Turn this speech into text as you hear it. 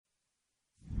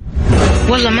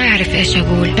والله ما أعرف إيش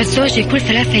أقول، بس زوجي كل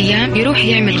 3 أيام يروح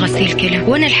يعمل غسيل كلى،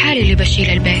 وأنا الحالي اللي بشيل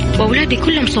البيت، وأولادي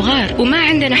كلهم صغار وما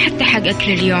عندنا حتى حق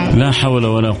أكل اليوم. لا حول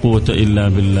ولا قوة إلا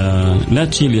بالله. لا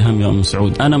تشيلي هم يا أم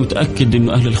سعود، أنا متأكد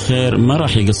إنه أهل الخير ما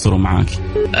راح يقصروا معاك.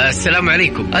 السلام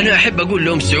عليكم. أنا أحب أقول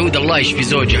لأم سعود الله يشفي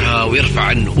زوجها ويرفع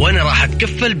عنه، وأنا راح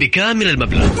أتكفل بكامل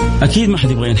المبلغ. أكيد ما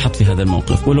حد يبغى ينحط في هذا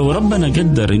الموقف، ولو ربنا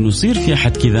قدر إنه يصير في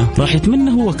أحد كذا راح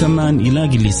يتمنى هو كمان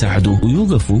يلاقي اللي يساعده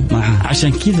ويوقفوا معه.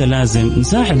 عشان كذا لازم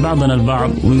نساعد بعضنا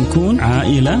البعض ونكون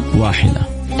عائلة واحدة.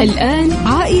 الآن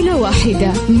عائلة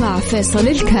واحدة مع فيصل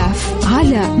الكاف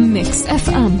على ميكس اف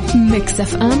ام. ميكس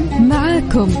اف ام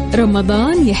معاكم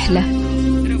رمضان يحلى.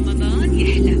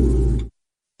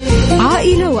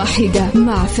 عائلة واحدة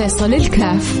مع فيصل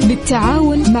الكاف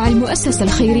بالتعاون مع المؤسسة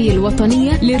الخيرية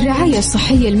الوطنية للرعاية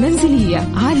الصحية المنزلية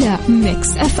على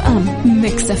ميكس اف ام.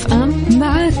 ميكس اف ام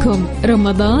معاكم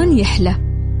رمضان يحلى.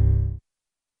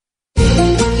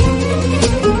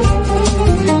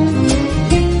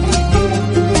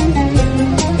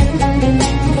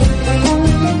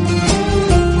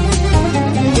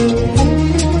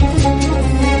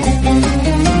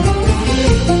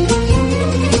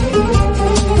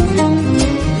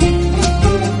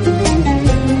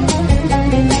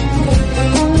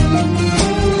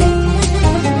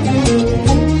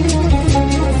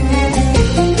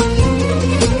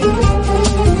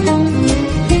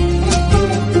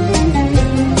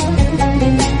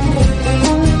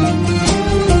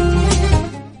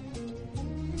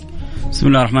 بسم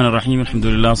الله الرحمن الرحيم. الحمد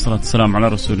لله والصلاة والسلام على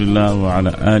رسول الله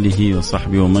وعلى آله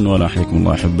وصحبه ومن والاه. حياكم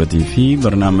الله أحبتي في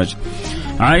برنامج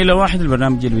عائلة واحد،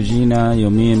 البرنامج اللي بيجينا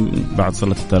يومين بعد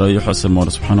صلاة التراويح. وأسأل الله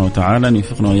سبحانه وتعالى أن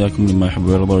يوفقنا وإياكم لما يحب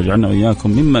ويرضى، ويجعلنا وإياكم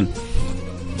ممن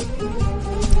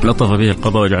لطف به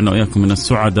القضاء، ويجعلنا وإياكم من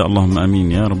السعداء، اللهم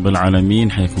آمين يا رب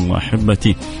العالمين. حياكم الله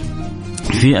أحبتي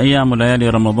في أيام وليالي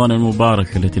رمضان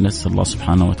المباركة التي نسأل الله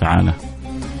سبحانه وتعالى،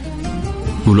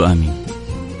 قولوا آمين،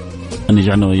 أن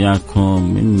يجعلنا وإياكم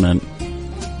ممن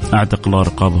أعتق الله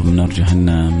رقابهم من نار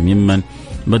جهنم، ممن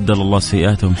بدل الله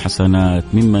سيئاتهم حسنات،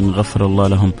 ممن غفر الله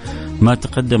لهم ما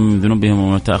تقدم من ذنوبهم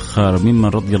وما تأخر، ممن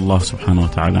رضي الله سبحانه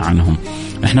وتعالى عنهم.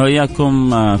 احنا وإياكم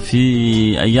في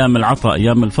أيام العطاء،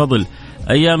 أيام الفضل،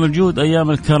 أيام الجود،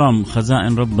 أيام الكرم.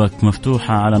 خزائن ربك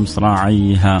مفتوحة على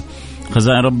مصراعيها،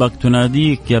 خزائن ربك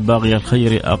تناديك يا باغي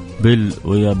الخير أقبل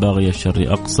ويا باغي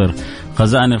الشر أقصر.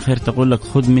 خزائن الخير تقول لك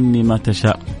خذ مني ما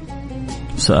تشاء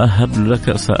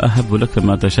سأهب لك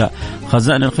ما تشاء.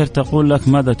 خزائن الخير تقول لك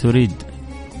ماذا تريد،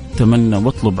 تمنى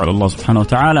واطلب على الله سبحانه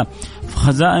وتعالى.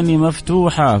 فخزائني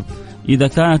مفتوحة، إذا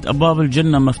كانت أبواب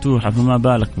الجنة مفتوحة فما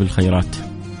بالك بالخيرات.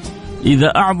 إذا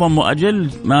أعظم وأجل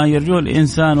ما يرجوه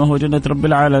الإنسان وهو جنة رب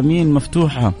العالمين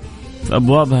مفتوحة في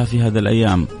أبوابها في هذا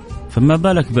الأيام، فما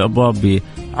بالك بأبواب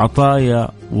عطايا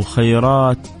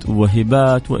وخيرات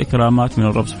وهبات وإكرامات من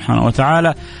الرب سبحانه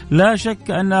وتعالى. لا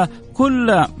شك أن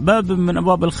كل باب من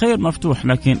أبواب الخير مفتوح،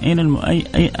 لكن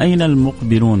أين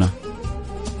المقبلون؟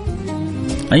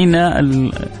 أين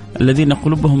الذين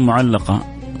قلوبهم معلقة؟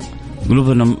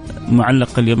 قلوبنا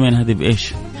معلقة اليومين هذه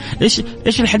بإيش؟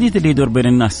 إيش الحديث اللي يدور بين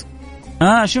الناس؟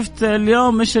 شفت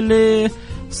اليوم إيش اللي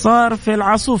صار في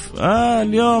العاصوف؟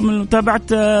 اليوم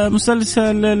تابعت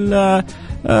مسلسل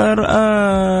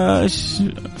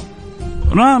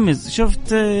رامز،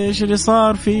 شفت إيش اللي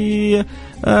صار في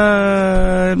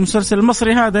المسلسل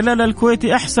المصري هذا؟ لا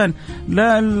الكويتي أحسن،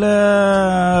 لا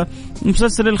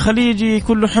المسلسل الخليجي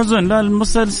كله حزن، لا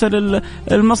المسلسل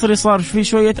المصري صار فيه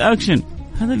شوية أكشن.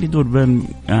 هذا اللي يدور بين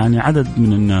يعني عدد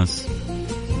من الناس.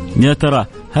 يا ترى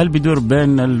هل بيدور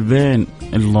بين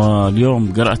الله؟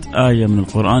 اليوم قرأت آية من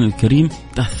القرآن الكريم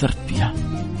تأثرت بها.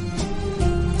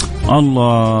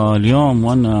 الله اليوم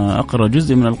وأنا أقرأ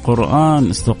جزء من القرآن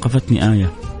استوقفتني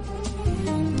آية.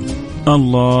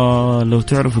 الله لو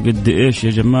تعرفوا قد إيش يا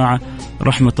جماعة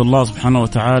رحمة الله سبحانه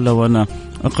وتعالى، وأنا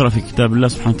أقرأ في كتاب الله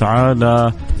سبحانه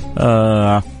وتعالى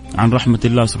عن رحمة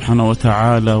الله سبحانه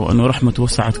وتعالى، وأنه رحمة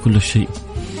وسعت كل شيء.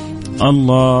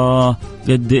 الله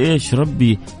قد إيش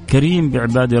ربي كريم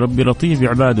بعباده، ربي لطيف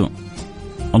بعباده.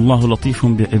 الله لطيف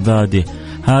بعباده.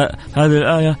 هذه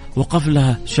الآية وقف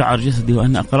لها شعر جسدي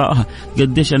وأنا أقرأها.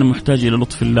 قديش أنا محتاج إلى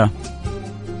لطف الله.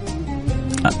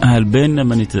 هل بيننا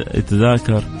من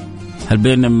يتذاكر؟ هل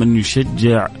بيننا من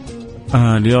يشجع؟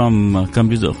 اليوم كم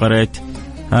جزء قرأت؟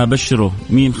 بشروا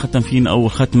مين ختم فينا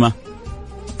أول ختمة.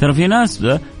 ترى في ناس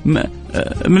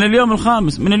من اليوم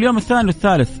الخامس، من اليوم الثاني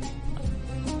والثالث.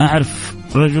 أعرف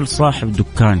رجل صاحب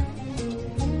دكان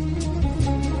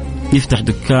يفتح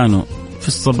دكانه في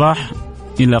الصباح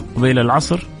إلى قبيل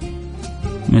العصر،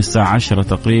 من الساعة 10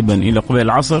 تقريبا إلى قبيل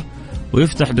العصر،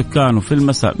 ويفتح دكانه في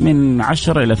المساء من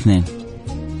 10 إلى 2.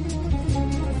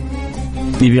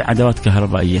 يبيع أدوات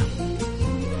كهربائية،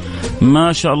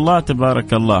 ما شاء الله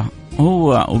تبارك الله،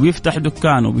 هو وبيفتح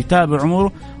دكان وبيتابع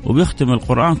أموره وبيختم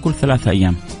القرآن كل 3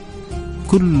 أيام،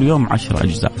 كل يوم 10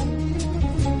 أجزاء،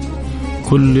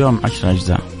 كل يوم 10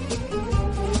 أجزاء.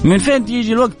 من فين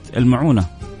تيجي الوقت؟ المعونة.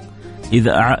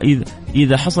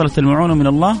 إذا حصلت المعونة من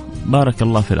الله بارك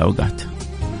الله في الأوقات،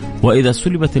 وإذا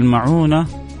سلبت المعونة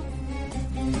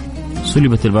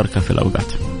سلبت البركة في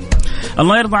الأوقات.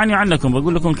 الله يرضى عني عنكم.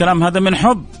 بقول لكم الكلام هذا من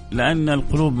حب، لأن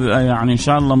القلوب يعني إن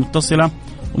شاء الله متصلة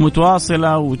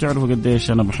ومتواصلة، وتعرفوا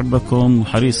قديش أنا بحبكم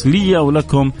وحريص لي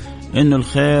ولكم إنه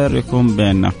الخير يكون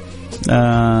بيننا.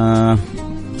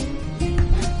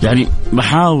 يعني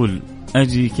بحاول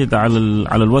أجي كده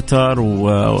على الوتر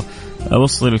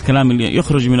وأوصل الكلام اللي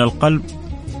يخرج من القلب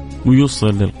ويوصل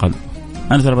للقلب.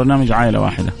 أنا ترى برنامج عائلة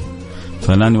واحدة،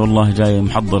 فلاني والله جاي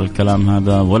محضر الكلام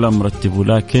هذا ولا مرتبه،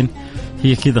 لكن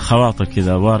هي كذا خواطر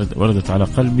كذا وردت على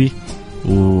قلبي،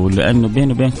 ولأنه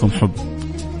بيني وبينكم حب،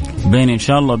 بيني إن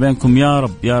شاء الله بينكم يا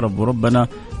رب يا رب، وربنا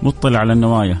مطلع على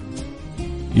النوايا.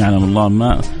 يعلم الله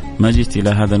ما جيت إلى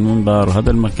هذا المنبر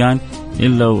وهذا المكان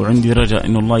إلا وعندي رجاء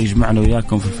إنه الله يجمعنا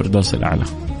وياكم في الفردوس الأعلى،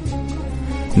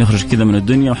 نخرج كذا من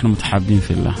الدنيا وإحنا متحابين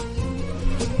في الله،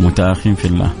 متآخين في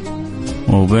الله،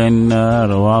 وبين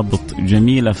روابط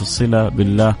جميلة في الصلة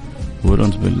بالله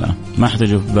والأنس بالله. ما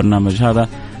احتاجه في البرنامج هذا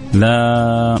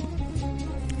لا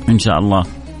إن شاء الله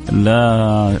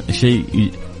لا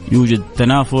شيء يوجد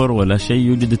تنافر، ولا شيء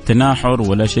يوجد التناحر،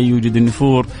 ولا شيء يوجد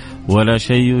النفور، ولا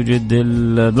شيء يوجد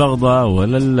البغضة،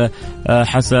 ولا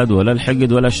الحسد، ولا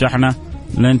الحقد، ولا الشحنة.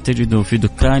 لن تجدوا في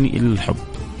دكاني إلا الحب.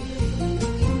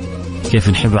 كيف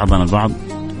نحب بعضنا البعض،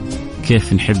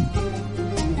 كيف نحب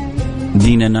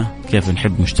ديننا، كيف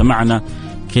نحب مجتمعنا،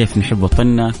 كيف نحب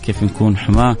وطننا، كيف نكون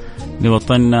حماة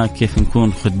لوطننا، كيف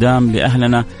نكون خدام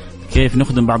لأهلنا، كيف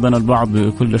نخدم بعضنا البعض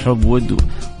بكل حب ود.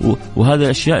 وهذه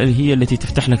الأشياء هي التي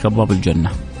تفتح لك أبواب الجنة.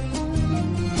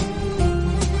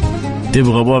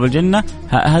 تبغى أبواب الجنة،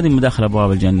 هذه مداخل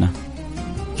أبواب الجنة.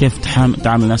 كيف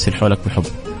تعامل الناس اللي حولك بحب،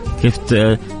 كيف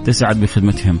تسعد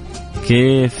بخدمتهم،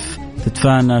 كيف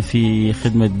تتفانى في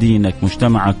خدمة دينك،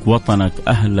 مجتمعك، وطنك،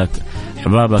 أهلك،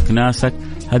 حبابك، ناسك.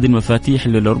 هذه المفاتيح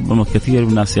اللي ربما كثير من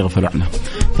الناس يغفل عنها.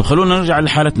 فخلونا نرجع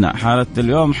لحالتنا. حالة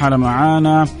اليوم حالة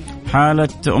معانا حالة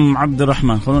أم عبد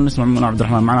الرحمن. خلونا نسمع من عبد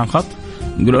الرحمن معنا الخط.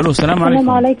 نقول له السلام عليكم. السلام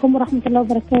عليكم ورحمة الله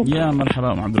وبركاته. يا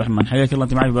مرحبا أم عبد الرحمن، حياك الله.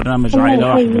 أنت معي في برنامج عائلة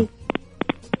واحدة.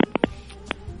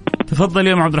 تفضل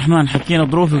يا أم عبد الرحمن، حكينا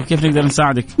ظروفك وكيف نقدر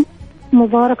نساعدك.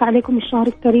 مبارك عليكم الشهر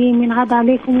الكريم، ينعاد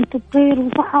عليكم وانتم بخير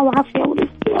وصحة وعافية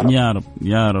ورزق يا رب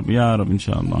يا رب يا رب إن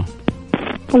شاء الله.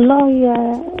 والله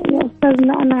يا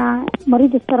أستاذنا أنا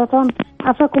مريض السرطان،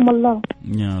 عافاكم الله.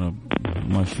 يا رب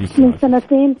ما يشفيك. من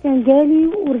 2 كان جالي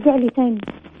ورجع لي تاني.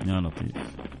 يا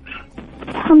لطيف.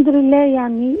 الحمد لله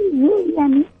يعني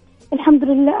الحمد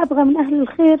لله. أبغى من أهل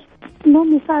الخير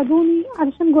إنهم يساعدوني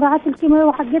علشان جرعات الكيماوي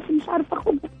وحاجات مش عارفة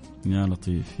أخدها. يا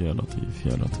لطيف يا لطيف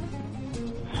يا لطيف.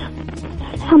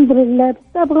 الحمد لله، بس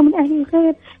أبغى من أهل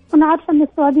الخير. أنا عارفة إن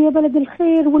السعودية بلد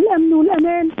الخير والأمن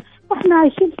والأمان، وإحنا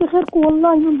عايشين في خيركم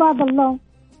والله من بعد الله.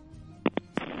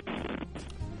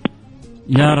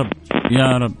 يا رب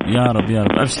يا رب يا رب يا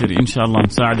رب. أبشري إن شاء الله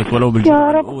نساعدك ولو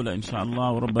بالجرعة الأولى إن شاء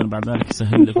الله، وربنا بعد ذلك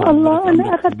يسهل لك إن شاء الله.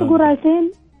 أنا أخذت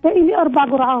جرعتين، باقي لي 4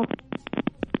 جرعات.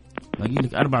 باقي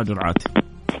لك 4 جرعات.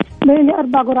 باقي لي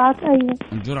 4 جرعات. أيوة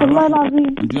والله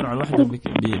العظيم. الجرعة الواحدة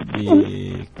بكام؟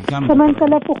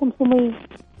 8500.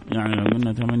 يعني لو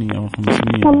قلنا 8 أو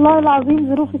 500. والله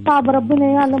العظيم ظروفي صعبة، ربنا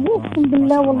يعلم، أقسم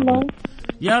بالله والله.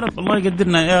 يا رب الله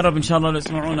يقدرنا يا رب إن شاء الله. لو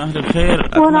يسمعونا أهل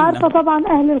الخير. وأنا عارفة طبعا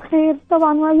أهل الخير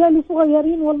طبعا، وعيالي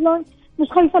صغيرين والله، مش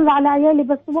خايفة إلا على عيالي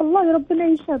بس، والله ربنا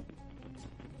يشهد.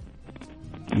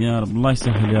 يا رب الله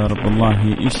يسهل يا رب.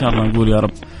 والله إن شاء الله نقول يا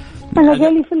رب. أنا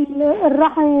جالي في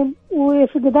الرحم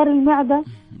وفي جدار المعدة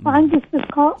وعندي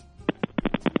استسقاء.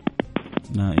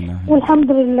 لا إله.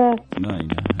 والحمد لله. لا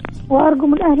إله. وأرجو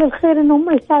من أهل الخير إن هم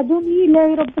يساعدوني. لا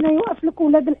ربنا يوقف لكم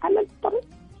أولاد الحلال الطريق،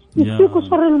 يكفيكم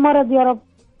شر المرض يا رب.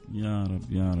 يا رب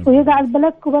يا رب. ويجعل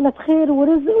بلدكم بلد خير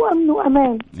ورزق وأمن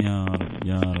وأمان. يا رب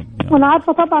يا رب يا رب. وأنا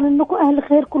عارفة طبعا إنكم أهل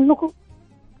خير كلكم،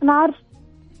 أنا عارفة.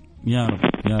 يا رب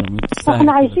يا رب.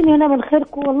 احنا عايشين هنا من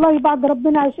خيركم والله، بعد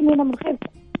ربنا عايشين هنا من خيركم.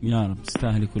 يا رب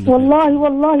تستاهلي كل والله خير.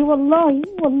 والله والله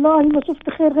والله ما شفت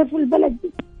خير غير في البلد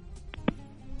دي.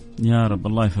 يا رب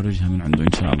الله يفرجها من عنده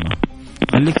إن شاء الله.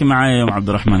 خليكي معايا يا أم عبد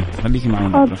الرحمن، خليكي معايا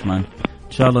يا عبد الرحمن.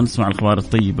 إن شاء الله نسمع الأخبار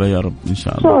الطيبة يا رب إن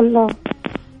شاء الله. إن شاء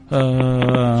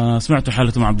الله. سمعتوا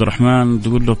حالة أم عبد الرحمن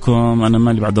تقول لكم أنا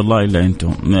مالي بعد الله إلا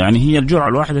أنتم. يعني هي الجرعة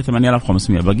الواحدة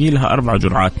 8500، باقي لها 4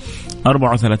 جرعات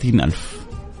 34,000.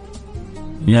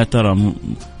 يا ترى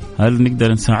هل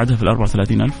نقدر نساعدها في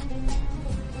 34,000؟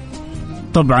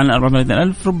 طبعا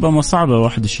 34,000 ربما صعبة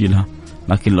واحد يشيلها،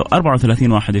 لكن لو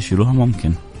 34 واحد يشيلوها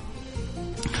ممكن.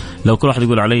 لو كل واحد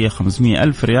يقول علي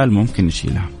 500,000 ريال ممكن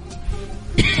نشيلها.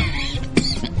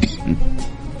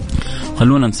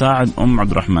 خلونا نساعد أم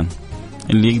عبد الرحمن،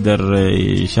 اللي يقدر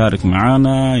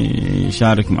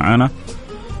يشارك معانا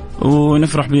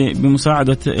ونفرح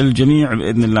بمساعدة الجميع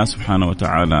بإذن الله سبحانه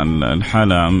وتعالى.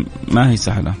 الحالة ما هي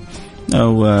سهلة،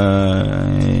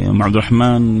 وأم عبد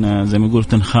الرحمن زي ما يقول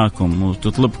تنخاكم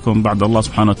وتطلبكم بعد الله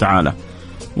سبحانه وتعالى،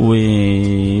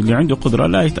 واللي عنده قدرة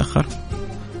لا يتأخر.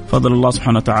 فضل الله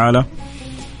سبحانه وتعالى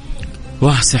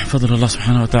واسع، فضل الله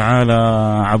سبحانه وتعالى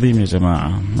عظيم يا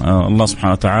جماعة. الله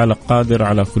سبحانه وتعالى قادر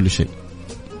على كل شيء.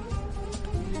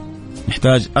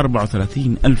 نحتاج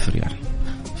 34,000 ريال،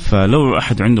 فلو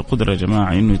أحد عنده قدرة يا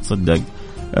جماعة إنه يتصدق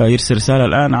يرسل رسالة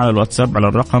الآن على الواتساب على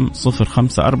الرقم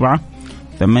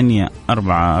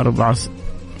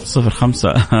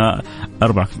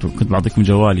 054-844-05-4. كنت بعطيكم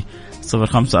جوالي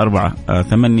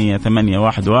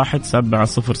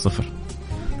 054-8811-700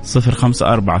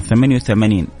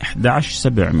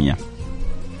 054-88-11-700.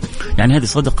 يعني هذه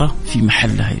صدقة في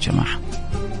محلها يا جماعة،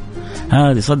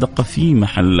 هذه صدقة في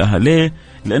محلها. ليه؟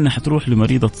 لأنها حتروح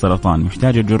لمريضة سرطان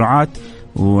محتاجة جرعات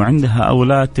وعندها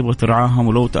أولاد تبغى ترعاهم،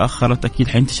 ولو تأخرت أكيد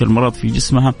حينتشر المرض في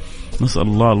جسمها. نسأل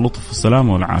الله اللطف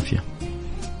والسلامة والعافية.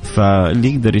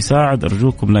 فاللي يقدر يساعد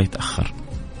أرجوكم لا يتأخر.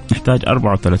 نحتاج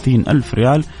 34,000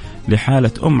 ريال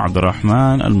لحالة أم عبد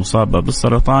الرحمن المصابة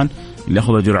بالسرطان، اللي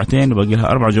أخذها جرعتين وباقي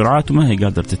لها 4 جرعات وما هي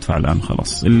قادرة تدفع الآن.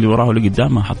 خلاص اللي وراه اللي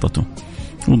قدامها حطته،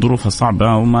 وظروفها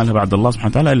صعبة وما لها بعد الله سبحانه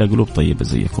وتعالى إلا قلوب طيبة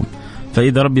زيكم.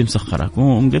 فإذا ربي مسخرك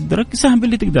ومقدرك ساهم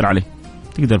باللي تقدر عليه.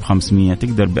 تقدر ب500،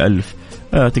 تقدر ب1000،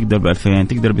 تقدر ب2000،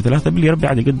 تقدر ب3، باللي ربي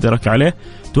عاد يقدرك عليه.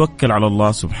 توكل على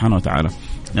الله سبحانه وتعالى.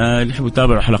 اللي يحبوا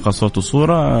يتابعوا حلقة صوت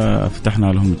وصورة فتحنا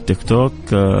لهم التيك توك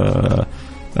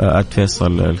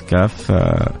 @فيصل الكاف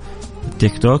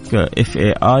تيك توك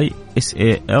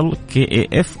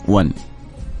FAISALKAF1،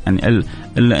 يعني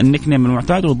النيك نيم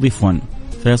المعتاد وتضيف 1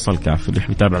 فيصل كاف. اللي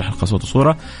يحب يتابع الحلقة صوت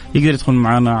وصورة يقدر يدخل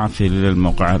معنا في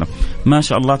الموقع هذا. ما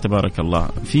شاء الله تبارك الله،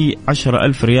 في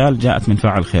 10,000 ريال جاءت من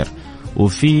فاعل خير،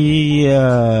 وفي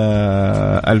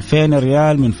 2000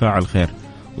 ريال من فاعل خير،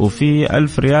 وفي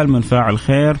 1000 ريال من فاعل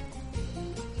خير.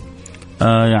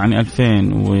 يعني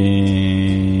 2000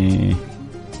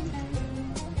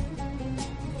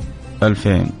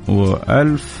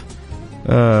 و1000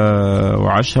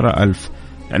 و10,000،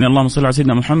 يعني اللهم صل على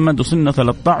سيدنا محمد. وصلنا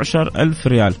 13,000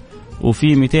 ريال،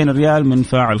 وفي 200 ريال من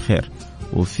فاعل خير،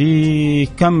 وفي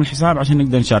كم الحساب عشان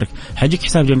نقدر نشارك. حيجيك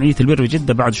حساب جمعية البر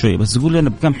بجدة بعد شوي، بس قول لنا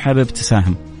بكم حابب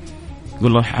تساهم.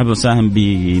 قول الله حابب أساهم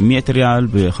ب100 ريال،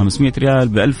 ب500 ريال،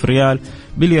 ب1000 ريال،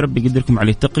 باللي ربي يقدركم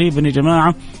عليه. تقريبا يا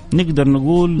جماعة نقدر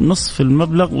نقول نصف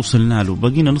المبلغ وصلنا له،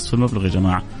 بقينا نصف المبلغ يا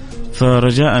جماعة.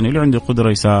 فرجاء اللي عنده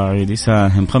قدرة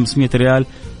يساهم 500 ريال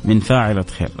من فاعلة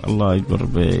خير. الله يجبر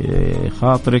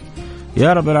بخاطرك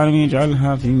يا رب العالمين،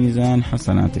 يجعلها في ميزان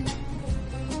حسناتك.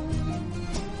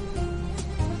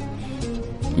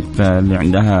 فاللي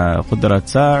عندها قدرة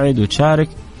تساعد وتشارك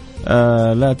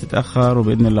لا تتأخر،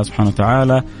 وبإذن الله سبحانه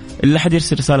وتعالى. اللي حد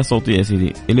يرسل رسالة صوتية يا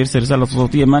سيدي، اللي يرسل رسالة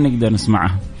صوتية ما نقدر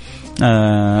نسمعها.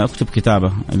 اكتب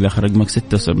كتابة، اللي آخر رقمك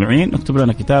 76 اكتب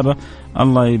لنا كتابة.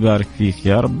 الله يبارك فيك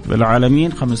يا رب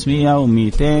العالمين. 500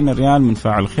 و200 ريال من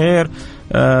فاعل خير.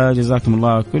 جزاكم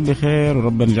الله كل خير،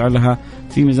 وربنا يجعلها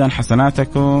في ميزان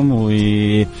حسناتكم.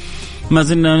 وما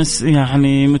زلنا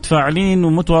يعني متفاعلين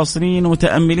ومتواصلين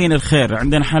ومتأملين الخير.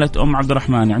 عندنا حالة أم عبد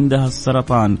الرحمن عندها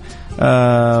السرطان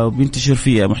وبينتشر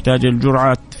فيها، محتاجة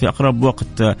الجرعات في أقرب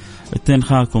وقت.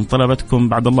 تنخاكم طلبتكم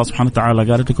بعد الله سبحانه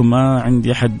وتعالى، قالت لكم ما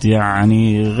عندي أحد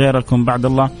يعني غيركم بعد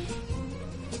الله.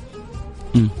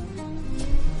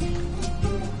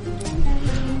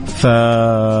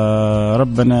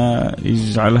 فربنا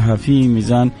يجعلها في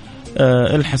ميزان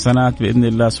الحسنات بإذن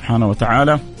الله سبحانه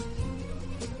وتعالى.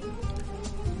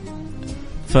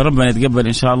 فربنا يتقبل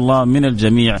إن شاء الله من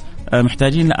الجميع.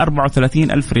 محتاجين ل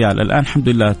 34,000 ريال الآن الحمد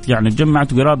لله، يعني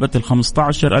جمعت قرابة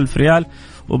 15,000 ريال،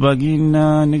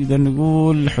 وباقينا نقدر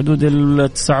نقول حدود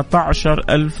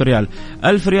 19,000 ريال.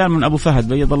 1000 ريال من أبو فهد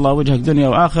بيض الله وجهك دنيا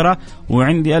وآخرة،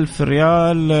 وعندي 1000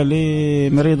 ريال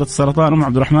لمريضة السرطان أم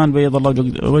عبد الرحمن بيض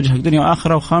الله وجهك دنيا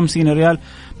وآخرة، و50 ريال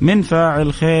من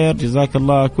فاعل خير جزاك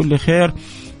الله كل خير.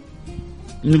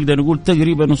 نقدر نقول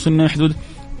تقريبا وصلنا حدود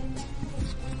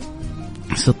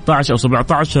 16 أو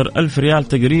 17,000 ريال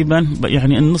تقريبا،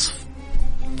 يعني النصف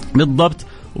بالضبط،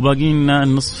 وباقي لنا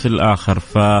النصف الآخر.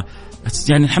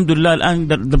 يعني الحمد لله الآن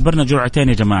دبرنا جرعتين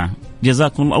يا جماعة.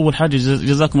 جزاكم الله، أول حاجة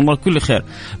جزاكم الله كل خير،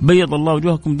 بيض الله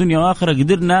وجوهكم دنيا وآخرة.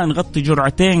 قدرنا نغطي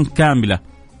جرعتين كاملة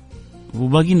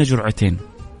وباقي لنا جرعتين.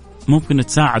 ممكن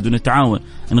نتساعد ونتعاون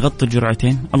نغطي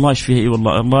الجرعتين. الله يشفيها، اي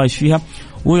والله الله يشفيها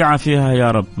ويعافيها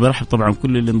يا رب. برحب طبعا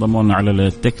كل اللي انضموا لنا على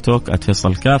التيك توك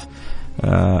 @فيصل كاف،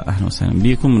 اهلا وسهلا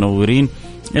بكم، منورين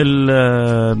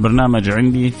البرنامج.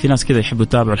 عندي في ناس كذا يحبوا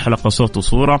يتابعوا الحلقه صوت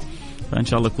وصوره، فان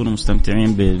شاء الله يكونوا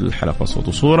مستمتعين بالحلقه صوت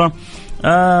وصوره.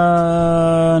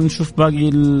 نشوف باقي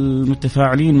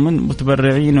المتفاعلين من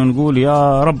متبرعين ونقول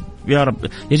يا رب يا رب.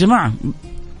 يا جماعه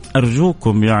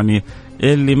ارجوكم، يعني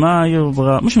اللي ما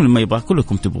يبغى، مش من ما يبغى،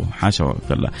 كلكم تبغوا حاشا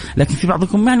وكلا، لكن في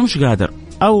بعضكم يعني مش قادر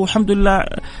او الحمد لله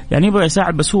يعني يبغى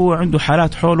يساعد بس هو عنده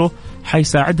حالات حوله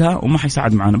حيساعدها وما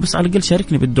حيساعد معنا. بس على الاقل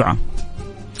شاركني بالدعاء،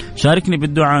 شاركني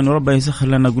بالدعاء انه ربنا يسخر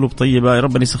لنا قلوب طيبه،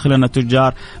 ربنا يسخر لنا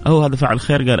تجار. او هذا فعل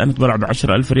خير قال انا اتبرع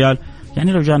ب10,000 ريال،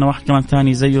 يعني لو جانا واحد كمان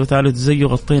ثاني زيه ثالث زيه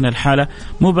غطينا الحاله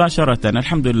مباشره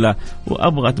الحمد لله.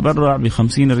 وابغى اتبرع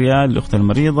ب50 ريال لاخت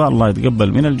المريضه، الله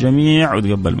يتقبل من الجميع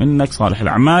ويتقبل منك صالح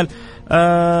الاعمال.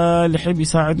 اللي يحب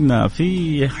يساعدنا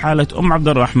في حالة أم عبد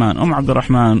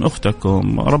الرحمن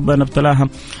أختكم ربنا ابتلاها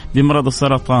بمرض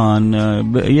السرطان،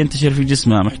 ينتشر في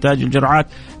جسمها، محتاج الجرعات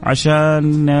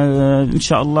عشان إن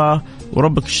شاء الله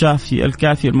وربك الشافي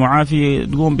الكافي المعافي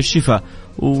تقوم بالشفاء،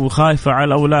 وخايفة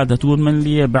على أولادها تقول من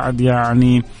لي بعد،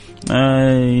 يعني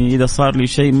إذا صار لي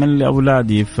شيء من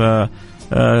لأولادي.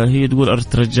 فهي تقول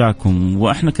أترجاكم،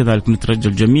 وإحنا كذلك نترجى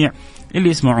الجميع اللي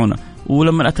يسمعونا.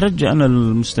 ولما أترجى أنا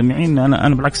المستمعين،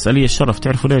 أنا بالعكس لي الشرف.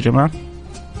 تعرفوا ليه يا جماعة؟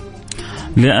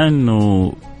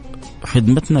 لأنه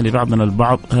خدمتنا لبعضنا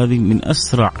البعض هذه من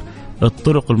أسرع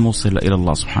الطرق الموصلة إلى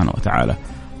الله سبحانه وتعالى.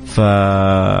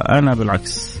 فأنا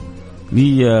بالعكس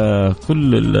لي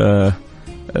كل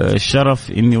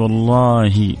الشرف إني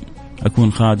والله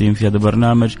أكون خادم في هذا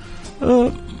البرنامج،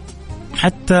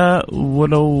 حتى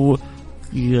ولو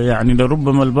يعني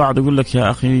لربما البعض يقول لك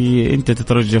يا أخي أنت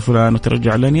تترجى فلان وترجى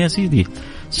علان. يا سيدي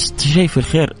شيء في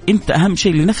الخير، أنت أهم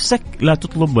شيء لنفسك لا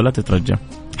تطلب ولا تترجى.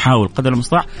 حاول قدر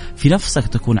المستطاع في نفسك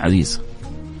تكون عزيز،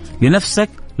 لنفسك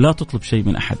لا تطلب شيء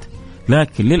من أحد،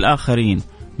 لكن للآخرين،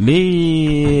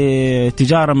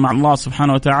 لتجارة مع الله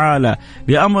سبحانه وتعالى،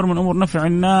 لأمر من أمور نفع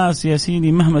الناس، يا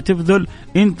سيدي مهما تبذل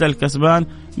أنت الكسبان،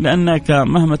 لأنك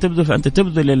مهما تبذل فأنت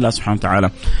تبذل لله سبحانه وتعالى.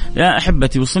 يا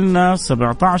أحبتي وصلنا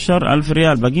 17,000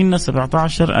 ريال، باقي لنا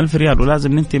 17,000 ريال،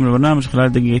 ولازم ننتهي من البرنامج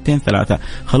خلال دقيقتين 3.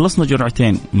 خلصنا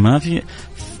جرعتين، ما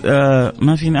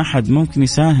فينا أحد ممكن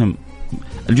يساهم.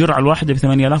 الجرعة الواحدة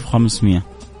ب8,500.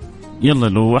 يلا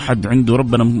لو واحد عنده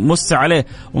ربنا موسع عليه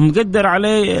ومقدر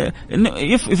عليه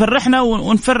يفرحنا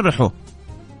ونفرحه،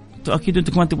 أكيد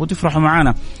أنتم كمان تبغوا تفرحوا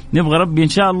معنا. نبغى ربي إن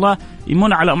شاء الله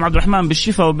يمن على أم عبد الرحمن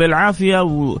بالشفاء وبالعافية،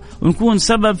 ونكون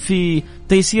سبب في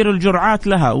تيسير الجرعات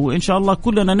لها، وإن شاء الله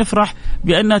كلنا نفرح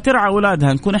بأنها ترعى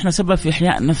أولادها، نكون إحنا سبب في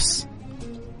إحياء نفس،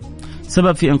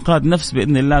 سبب في إنقاذ نفس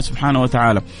بإذن الله سبحانه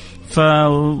وتعالى.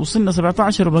 فوصلنا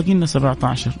 17 وباقي لنا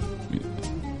 17.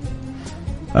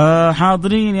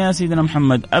 حاضرين يا سيدنا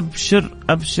محمد، أبشر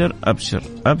أبشر أبشر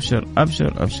أبشر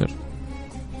أبشر أبشر.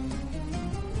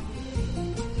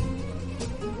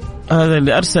 هذا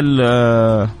اللي أرسل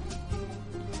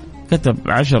كتب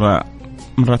 10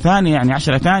 مرة ثانية، يعني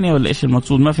 10 ثانية ولا إيش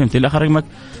المقصود؟ ما فهمت. اللي آخر رقمك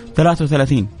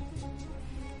 33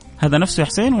 هذا نفسه يا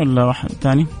حسين ولا واحد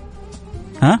ثاني؟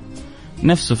 ها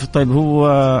نفسه. طيب هو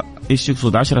إيش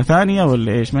يقصد، 10 ثانية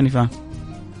ولا إيش؟ ماني فاهم.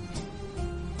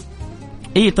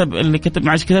 اي طيب اللي كتب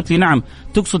معلش كتبت لي نعم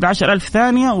تقصد 10,000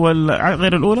 ثانية ولا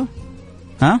غير الأولى؟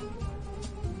 ها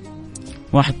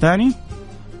واحد ثاني.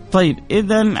 طيب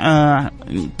إذن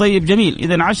طيب جميل،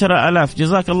 إذن 10,000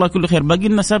 جزاك الله كل خير. باقي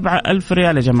لنا 7,000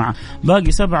 ريال يا جماعة،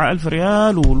 باقي 7,000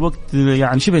 ريال، والوقت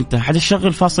يعني شبه انتهى.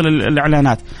 حتشغل فاصل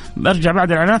الإعلانات، برجع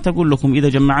بعد الإعلانات أقول لكم إذا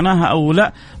جمعناها أو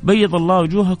لا. بيض الله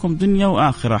وجوهكم دنيا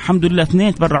وآخرة. الحمد لله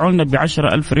 2 تبرعوا لنا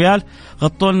ب10,000 ريال،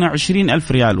 غطوا لنا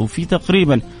 20,000 ريال، وفي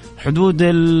تقريبا حدود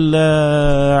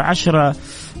 10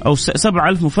 أو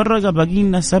 7,000 مفرقة، باقي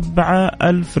لنا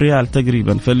 7,000 ريال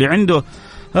تقريبا. فاللي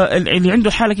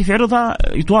عنده حالة كيف يعرضها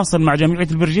يتواصل مع جمعية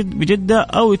البر بجدة،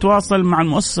 أو يتواصل مع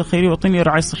المؤسسة الخيرية الوطنية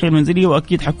للرعاية الصحية المنزلية،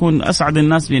 وأكيد حكون أسعد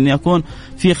الناس بأني أكون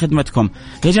في خدمتكم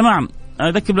يا جماعة.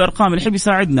 أذكر بالأرقام، اللي يحب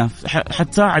يساعدنا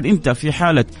حتساعد أنت في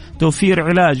حالة توفير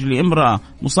علاج لامرأة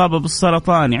مصابة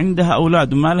بالسرطان عندها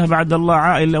أولاد وما لها بعد الله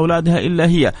عائل لأولادها إلا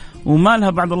هي، وما لها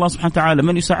بعد الله سبحانه وتعالى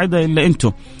من يساعدها إلا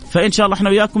أنتم. فإن شاء الله إحنا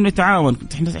وياكم نتعاون.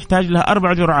 تحتاج لها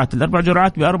 4 جرعات، ال4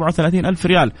 جرعات ب34,000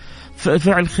 ريال.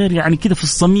 فعل خير يعني كده في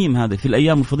الصميم، هذا في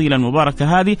الأيام الفضيلة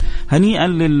المباركة هذه. هنيئا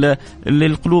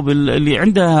للقلوب اللي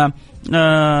عندها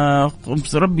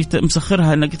ربي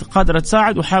مسخرها انك قادرة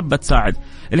تساعد وحابة تساعد.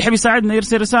 اللي يحب يساعدنا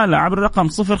يرسل رسالة عبر الرقم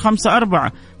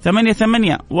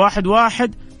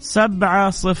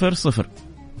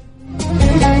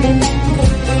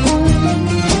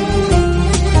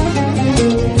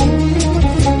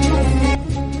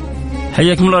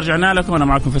حياكم الله، رجعنا لكم. أنا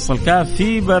معكم فيصل كاف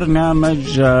في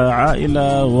برنامج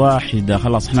عائلة واحدة.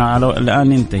 خلاص احنا الآن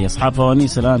ننتهي. أصحاب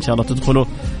فوانيس الآن إن شاء الله تدخلوا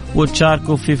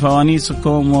وتشاركوا في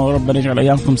فوانيسكم، وربنا يجعل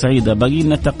أيامكم سعيدة. باقي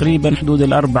لنا تقريبا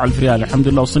حدود 4,000 ريال. الحمد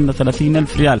لله وصلنا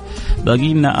 30,000 ريال،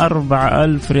 باقي لنا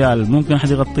 4,000 ريال. ممكن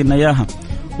أحد يغطي لنا إياها،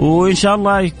 وإن شاء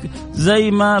الله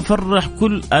زي ما فرح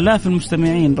كل آلاف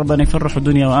المستمعين ربنا يفرح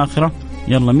الدنيا وآخرة.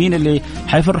 يلا مين اللي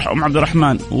حيفرح أم عبد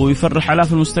الرحمن ويفرح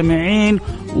آلاف المستمعين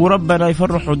وربنا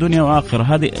يفرح دنيا وآخرة؟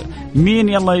 هذه مين؟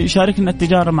 يلا يشاركنا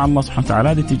التجارة مع الله سبحانه وتعالى.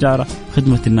 هذه التجارة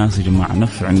خدمة الناس يا جماعة،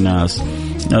 نفع الناس،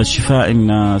 شفاء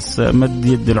الناس، مد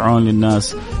يد العون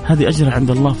للناس. هذه أجر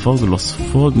عند الله فوق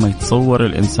الوصف، فوق ما يتصور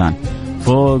الإنسان،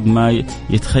 فوق ما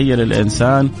يتخيل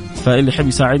الإنسان. فاللي يحب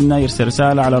يساعدنا يرسل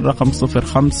رسالة على الرقم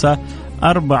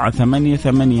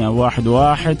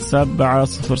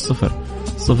 0548811700.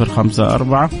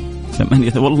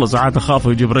 0548. والله ساعات أخاف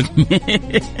يجيب رقمي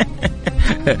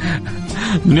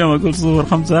من يوم أقول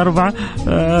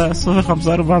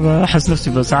 054 أحس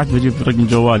نفسي ساعات بجيب رقم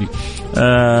جوالي.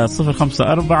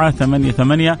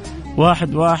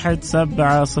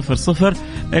 0548811700.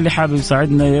 اللي حابب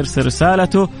يساعدنا يرسل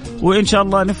رسالته، وإن شاء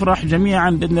الله نفرح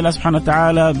جميعا بإذن الله سبحانه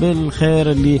وتعالى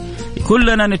بالخير اللي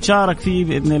كلنا نتشارك فيه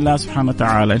بإذن الله سبحانه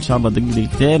وتعالى. إن شاء الله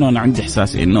دقيقتين وأنا عندي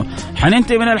إحساسي إنه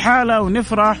حننتهي من الحالة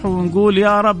ونفرح ونقول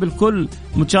يا رب الكل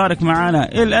متشارك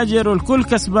معنا الأجر، والكل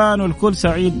كسبان والكل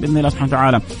سعيد بإذن الله سبحانه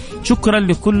وتعالى. شكرا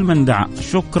لكل من دعا،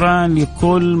 شكرا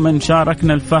لكل من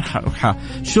شاركنا الفرحة،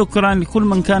 شكرا لكل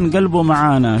من كان قلبه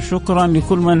معانا، شكرا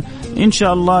لكل من إن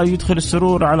شاء الله يدخل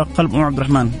السرور على قلب أم عبد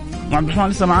الرحمن. أم عبد الرحمن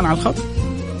لسه معانا على الخط.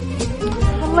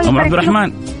 أم عبد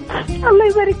الرحمن الله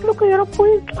يبارك لكم يا رب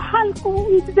ويصلح حالكم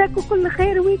ويجزاكم كل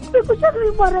خير ويكفيكم شر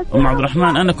المرض. أم عبد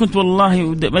الرحمن أنا كنت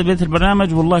والله بداية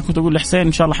البرنامج والله كنت أقول لحسين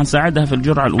إن شاء الله حنساعدها في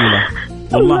الجرعة الأولى.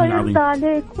 الله يرضى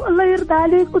عليك، الله يرضى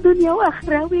عليك دنيا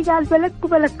وآخرة، ويجعل بلدكم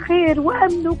بلد خير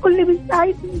وأمن، وكل من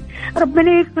ساعدني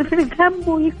ربنا يكفي الهم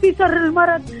ويكفي شر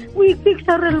المرض ويكفيك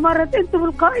شر المرض. أنتم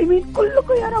القائمين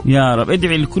كلكم يا رب، يا رب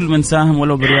ادعي لكل من ساهم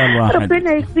ولو بريال واحد.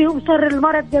 ربنا يكفيهم شر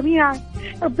المرض جميعا،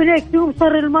 ربنا يكفيهم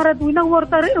شر المرض وينور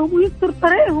طريقهم ويستر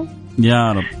طريقهم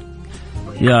يا رب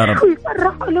يا رب،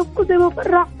 ويفرح قلوبكم زي ما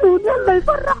فرحتوني. الله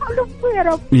يفرح قلوبكم يا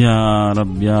رب يا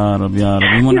رب يا رب يا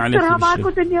رب. يمن عليك معكم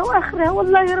دنيا واخره.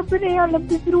 والله ربنا يعلم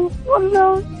بظروف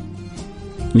والله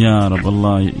يا رب.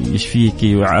 الله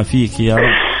يشفيكي ويعافيك يا رب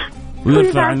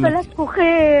ويرفع عنك بلدكم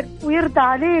خير ويرضى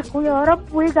عليكم يا رب،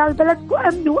 ويجعل بلدكم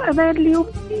امن وامان ليوم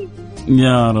الدين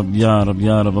يا رب يا رب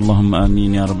يا رب. اللهم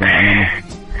امين يا رب العالمين.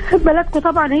 بلدكم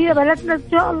طبعا هي بلدنا ان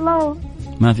شاء الله،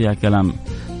 ما فيها كلام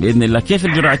بإذن الله. كيف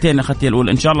الجرعتين أخذتي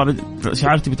الأولى؟ إن شاء الله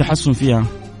شعرتي بتحسن فيها؟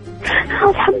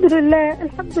 الحمد لله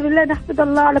الحمد لله، نحمد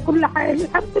الله على كل حال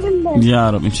الحمد لله يا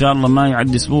رب. إن شاء الله ما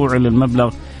يعدي أسبوع إلا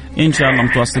المبلغ إن شاء الله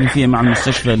متواصلين فيه مع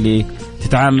المستشفى اللي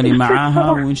تتعاملي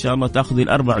معاها، وإن شاء الله تأخذي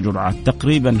ال4 جرعات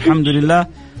تقريبا. الحمد لله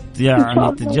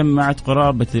يعني تجمعت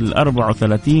قرابة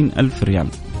 34,000 ريال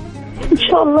إن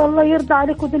شاء الله. الله يرضى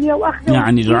عليكم دنيا وآخرة،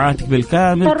 يعني جرعاتك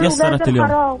بالكامل تيسرت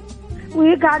اليوم.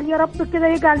 ويجعل يا رب كده،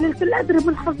 يجعل ليلة القدر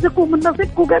من حظكم ومن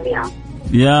نصيبكم جميعا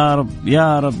يا رب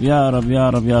يا رب يا رب يا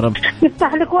رب يا رب.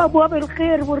 يفتح لكم أبواب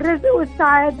الخير والرزق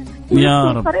والسعادة يا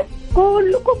رب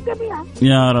كلكم جميعا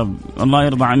يا رب. الله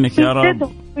يرضى عنك يا رب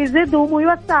ويزيدهم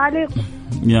ويوسع عليكم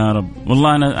يا رب.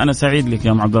 والله أنا سعيد لك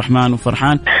يا أم عبد الرحمن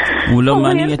وفرحان،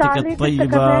 ولما نيتك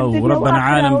الطيبة وربنا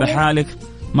عالم بحالك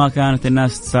ما كانت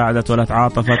الناس تساعدت ولا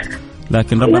تعاطفت،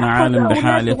 لكن ربنا عالم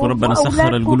بحالك وربنا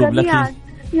سخر القلوب لك.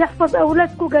 يحفظ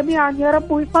أولادكم جميعا يا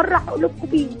رب ويفرح قلوبكم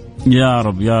بيه يا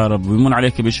رب يا رب، ويمن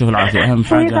عليك بالشفاء والعافية. أهم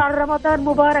حاجة ويجعل رمضان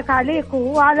مبارك عليكم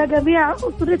وعلى جميع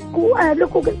أسرتكم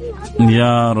وأهلكم جميعا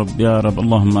يا رب يا رب.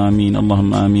 اللهم آمين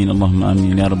اللهم آمين اللهم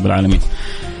آمين يا رب العالمين.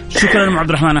 شكرا أم عبد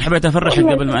الرحمن. أنا حبيت أفرحك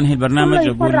قبل ما أنهي البرنامج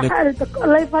أقول لك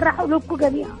الله يفرح قلوبكم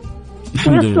جميعا،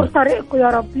 الحمد لله. يستر طريقكم يا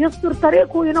رب، يستر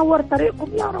طريقكم وينور طريقكم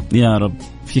يا رب يا رب.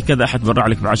 في كذا أحد برع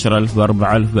لك ب10,000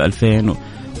 ب4,000 ب2,000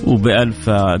 وب1000،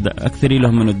 أكثري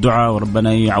لهم من الدعاء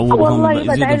وربنا يعوضهم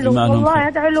ويزيدهم في مالهم. والله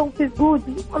أدعي لهم في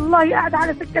سجودي، والله قاعد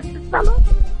على سكة الصلاة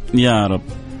يا رب.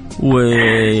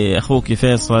 وأخوك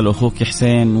فيصل وأخوك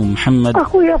حسين ومحمد،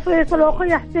 أخويا فيصل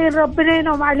وأخويا حسين ربنا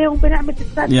ينعم عليهم بنعمة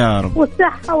الصحة يا رب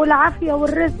والصحة والعافية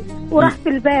والرزق وراحة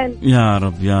البال يا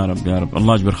رب يا رب يا رب.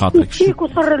 الله يجبر خاطرك. يكفيكوا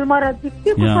شر المرض،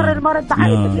 يكفيكوا شر المرض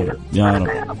بحالة يا رب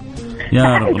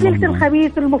يا رب. ليلة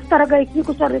الخميس المفترجة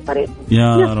يكفيكوا شر طريقكم،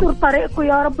 يا يستر رب طريقكم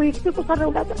يا رب، ويكفيكوا شر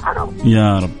أولاد الحرام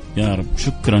يا رب يا رب.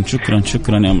 شكرا شكرا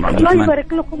شكرا يا أم عبد الرحمن. الله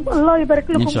يبارك لكم، الله يبارك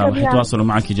لكم إن شاء الله جميعا. حيتواصلوا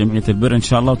معك جمعية البر إن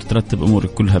شاء الله وتترتب أمورك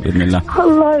كلها بإذن الله.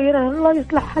 الله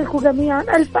يصلح حالكم جميعا.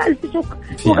 ألف شكر،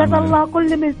 وجزا الله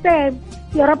كل من ساهم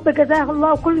يا رب، جزاه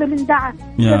الله كل من دعا،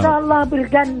 جزاه الله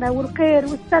بالجنة والخير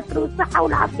والستر والصحة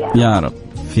والعافية يا رب.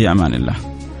 في أمان الله،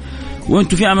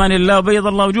 وأنتم في أمان الله، وبيض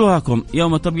الله وجوهكم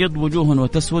يوم تبيض وجوه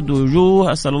وتسود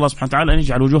وجوه. أسأل الله سبحانه وتعالى أن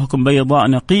يجعل وجوهكم بيضاء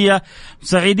نقية،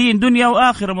 سعيدين دنيا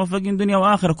وآخرة، موفقين دنيا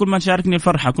وآخرة. كل من شاركني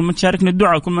الفرحة، كل من شاركني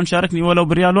الدعاء، كل من شاركني ولو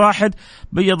بريال واحد،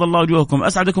 بيض الله وجوهكم.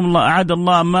 أسعدكم الله، أعاد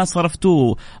الله ما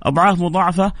صرفتوه أضعاف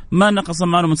مضاعفة، ما نقص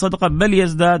ماله من صدقة، بل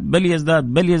يزداد بل يزداد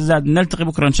بل يزداد. نلتقي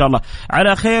بكرة إن شاء الله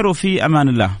على خير وفي أمان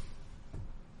الله.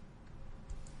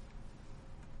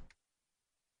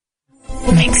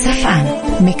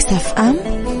 ميكس اف ام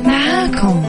معاكم